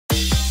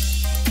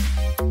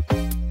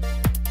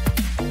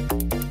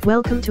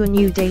Welcome to a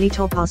new Daily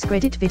Top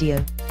Askreddit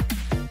video.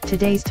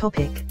 Today's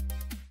topic.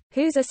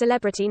 Who's a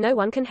celebrity no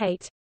one can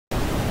hate?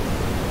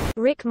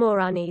 Rick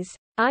Moranis.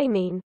 I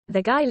mean,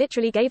 the guy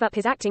literally gave up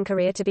his acting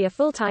career to be a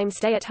full-time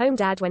stay-at-home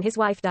dad when his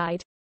wife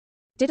died.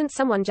 Didn't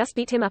someone just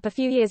beat him up a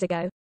few years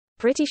ago?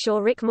 Pretty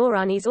sure Rick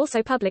Moranis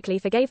also publicly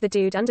forgave the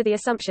dude under the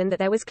assumption that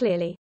there was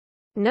clearly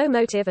no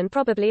motive and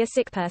probably a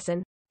sick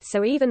person.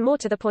 So even more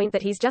to the point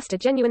that he's just a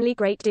genuinely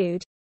great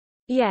dude.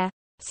 Yeah,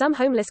 some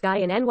homeless guy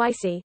in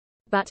NYC.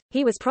 But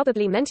he was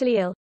probably mentally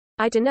ill.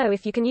 I dunno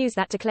if you can use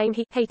that to claim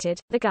he hated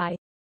the guy.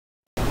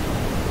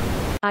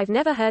 I've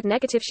never heard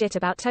negative shit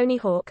about Tony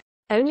Hawk.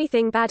 Only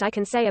thing bad I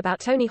can say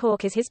about Tony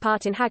Hawk is his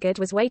part in Haggard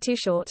was way too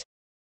short.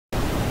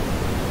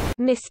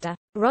 Mr.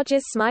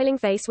 Rogers' smiling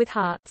face with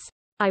hearts.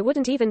 I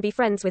wouldn't even be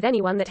friends with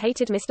anyone that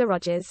hated Mr.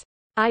 Rogers.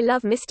 I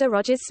love Mr.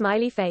 Rogers'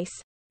 smiley face.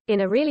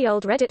 In a really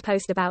old Reddit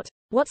post about,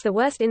 what's the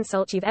worst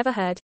insult you've ever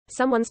heard,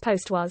 someone's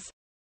post was,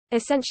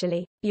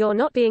 essentially, you're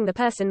not being the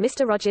person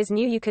Mr. Rogers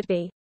knew you could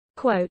be.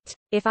 Quote,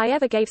 if I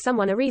ever gave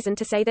someone a reason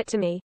to say that to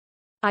me,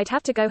 I'd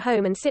have to go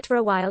home and sit for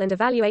a while and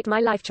evaluate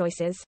my life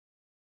choices.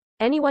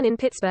 Anyone in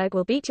Pittsburgh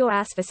will beat your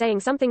ass for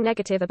saying something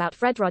negative about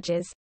Fred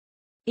Rogers.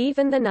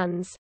 Even the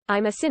nuns.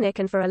 I'm a cynic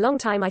and for a long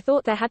time I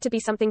thought there had to be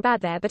something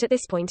bad there, but at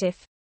this point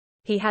if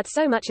he had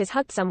so much as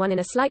hugged someone in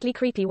a slightly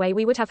creepy way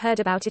we would have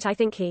heard about it. I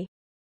think he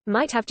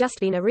might have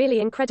just been a really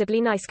incredibly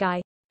nice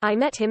guy. I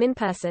met him in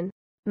person.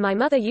 My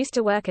mother used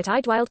to work at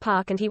Idlewild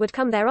Park and he would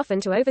come there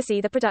often to oversee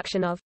the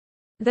production of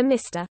the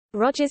Mr.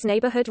 Rogers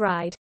Neighborhood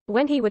Ride.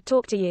 When he would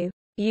talk to you,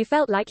 you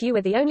felt like you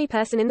were the only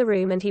person in the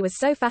room and he was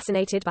so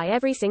fascinated by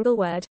every single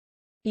word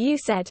you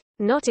said,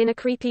 not in a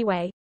creepy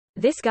way.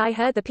 This guy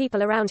heard the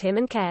people around him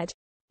and cared.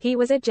 He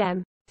was a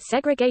gem.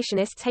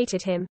 Segregationists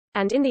hated him,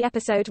 and in the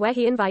episode where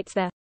he invites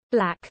the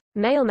black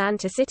mailman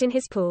to sit in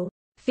his pool,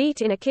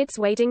 feet in a kid's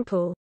wading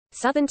pool,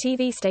 Southern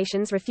TV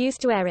stations refused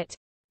to air it.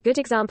 Good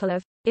example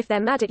of, if they're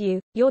mad at you,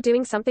 you're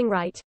doing something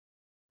right.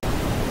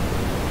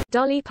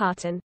 Dolly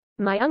Parton.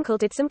 My uncle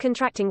did some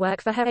contracting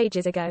work for her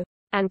ages ago,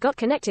 and got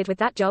connected with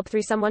that job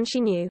through someone she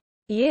knew.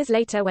 Years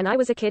later when I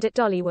was a kid at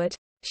Dollywood,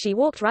 she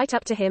walked right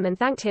up to him and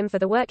thanked him for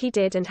the work he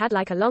did and had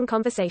like a long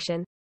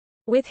conversation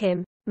with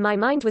him. My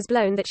mind was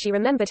blown that she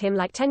remembered him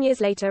like 10 years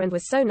later and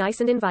was so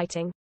nice and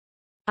inviting.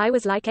 I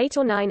was like 8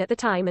 or 9 at the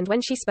time and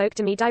when she spoke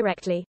to me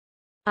directly,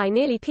 I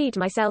nearly peed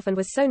myself and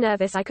was so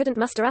nervous I couldn't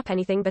muster up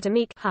anything but a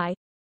meek, hi.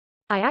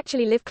 I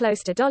actually live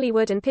close to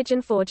Dollywood and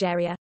Pigeon Forge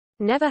area.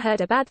 Never heard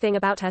a bad thing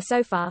about her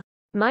so far.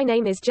 My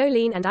name is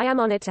Jolene and I am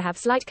honored to have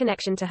slight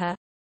connection to her.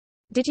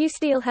 Did you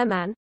steal her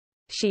man?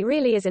 She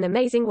really is an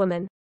amazing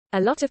woman.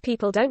 A lot of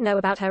people don't know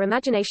about her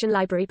Imagination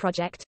Library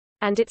project,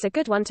 and it's a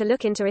good one to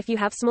look into if you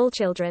have small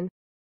children.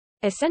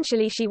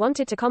 Essentially she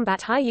wanted to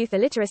combat high youth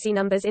illiteracy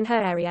numbers in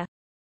her area.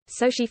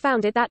 So she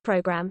founded that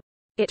program.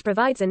 It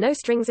provides a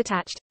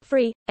no-strings-attached,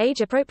 free,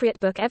 age-appropriate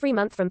book every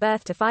month from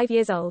birth to 5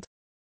 years old.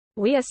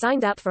 We are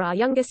signed up for our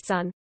youngest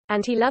son,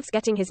 and he loves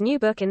getting his new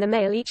book in the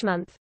mail each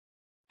month.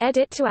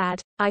 Edit to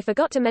add, I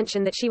forgot to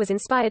mention that she was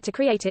inspired to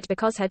create it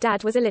because her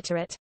dad was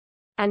illiterate.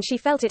 And she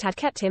felt it had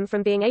kept him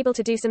from being able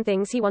to do some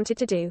things he wanted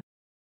to do.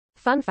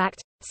 Fun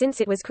fact, since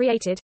it was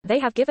created, they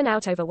have given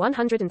out over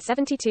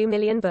 172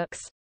 million books.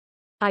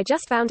 I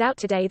just found out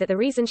today that the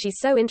reason she's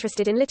so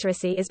interested in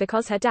literacy is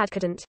because her dad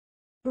couldn't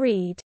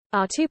read.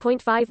 Our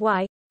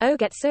 2.5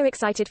 gets so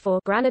excited for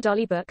Grana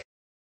Dolly book.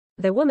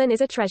 The woman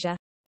is a treasure.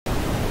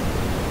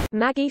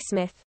 Maggie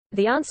Smith.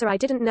 The answer I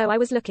didn't know I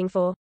was looking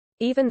for.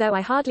 Even though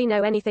I hardly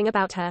know anything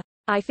about her,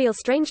 I feel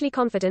strangely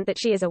confident that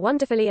she is a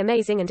wonderfully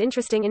amazing and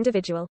interesting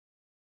individual.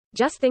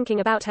 Just thinking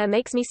about her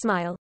makes me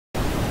smile.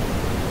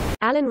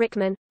 Alan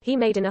Rickman, he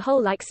made in a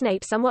hole like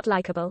Snape somewhat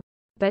likable.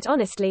 But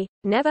honestly,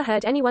 never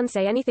heard anyone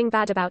say anything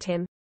bad about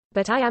him.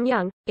 But I am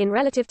young, in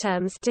relative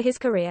terms, to his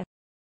career.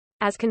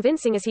 As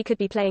convincing as he could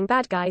be playing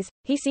bad guys,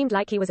 he seemed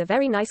like he was a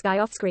very nice guy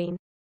off screen.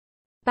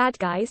 Bad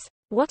guys?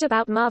 What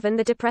about Marvin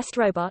the depressed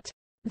robot?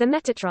 The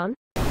Metatron?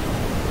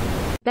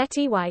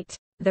 Betty White.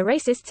 The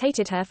racists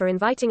hated her for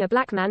inviting a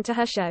black man to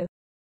her show.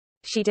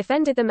 She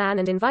defended the man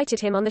and invited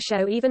him on the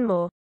show even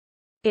more.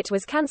 It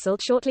was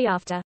cancelled shortly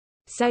after.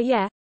 So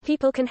yeah,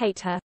 people can hate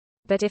her.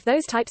 But if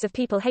those types of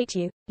people hate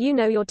you, you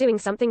know you're doing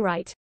something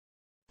right.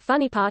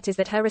 Funny part is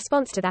that her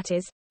response to that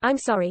is, I'm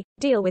sorry,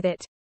 deal with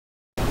it.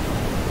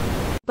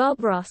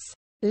 Bob Ross.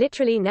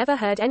 Literally never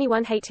heard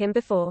anyone hate him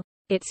before.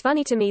 It's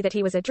funny to me that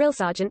he was a drill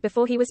sergeant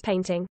before he was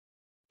painting.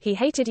 He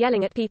hated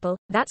yelling at people,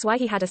 that's why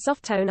he had a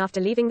soft tone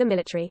after leaving the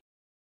military.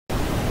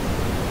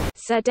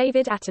 Sir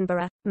David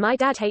Attenborough. My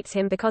dad hates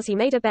him because he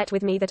made a bet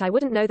with me that I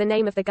wouldn't know the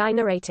name of the guy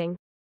narrating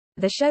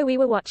the show we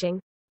were watching.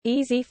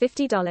 Easy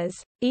 $50.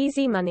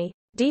 Easy money.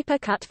 Deeper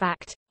cut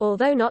fact,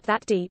 although not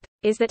that deep,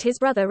 is that his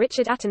brother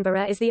Richard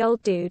Attenborough is the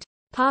old dude,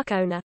 park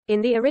owner,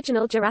 in the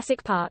original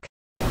Jurassic Park.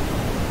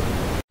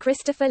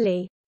 Christopher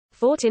Lee.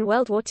 Fought in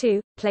World War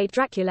II, played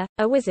Dracula,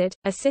 a wizard,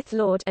 a Sith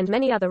Lord and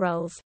many other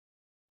roles.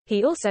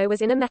 He also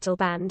was in a metal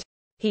band.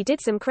 He did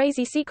some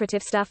crazy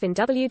secretive stuff in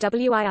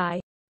WWII.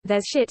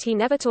 There's shit he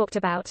never talked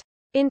about.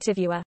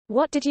 Interviewer.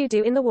 What did you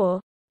do in the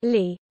war?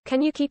 Lee,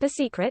 can you keep a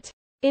secret?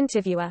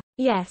 Interviewer,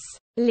 yes.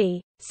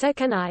 Lee, so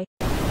can I.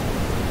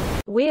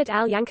 Weird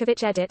Al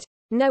Yankovic edit.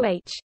 No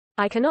H.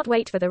 I cannot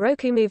wait for the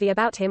Roku movie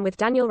about him with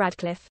Daniel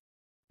Radcliffe.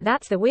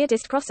 That's the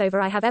weirdest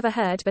crossover I have ever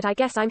heard, but I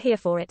guess I'm here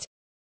for it.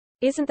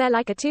 Isn't there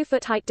like a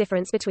 2-foot height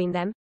difference between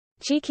them?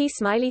 Cheeky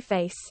smiley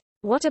face.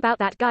 What about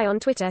that guy on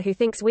Twitter who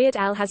thinks Weird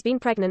Al has been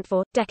pregnant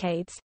for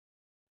decades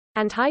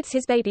and hides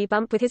his baby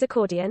bump with his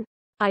accordion?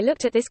 I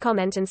looked at this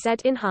comment and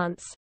said,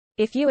 enhance.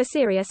 If you are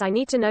serious, I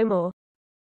need to know more.